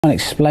I'll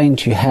explain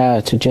to you how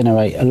to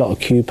generate a lot of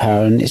cue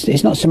power, and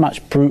it's not so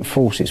much brute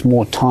force, it's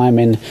more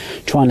timing,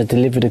 trying to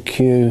deliver the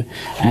cue,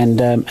 and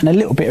a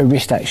little bit of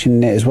wrist action in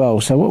there as well.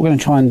 So what we're going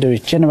to try and do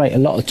is generate a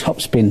lot of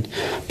topspin,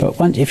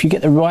 but if you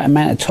get the right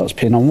amount of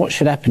topspin on, what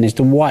should happen is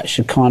the white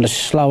should kind of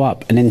slow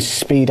up and then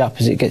speed up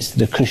as it gets to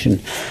the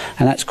cushion,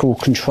 and that's called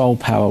control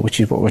power,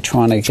 which is what we're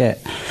trying to get.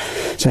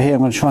 So here I'm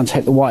going to try and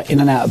take the white in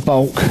and out of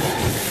bulk.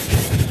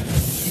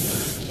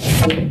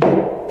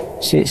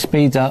 See, it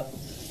speeds up.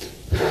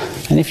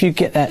 And if you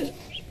get that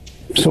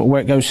sort of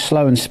where it goes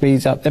slow and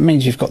speeds up, that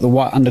means you've got the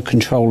white under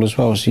control as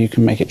well, so you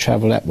can make it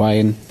travel that way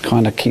and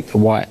kind of keep the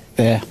white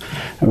there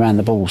around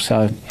the ball.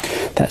 So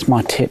that's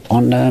my tip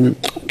on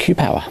cue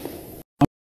power.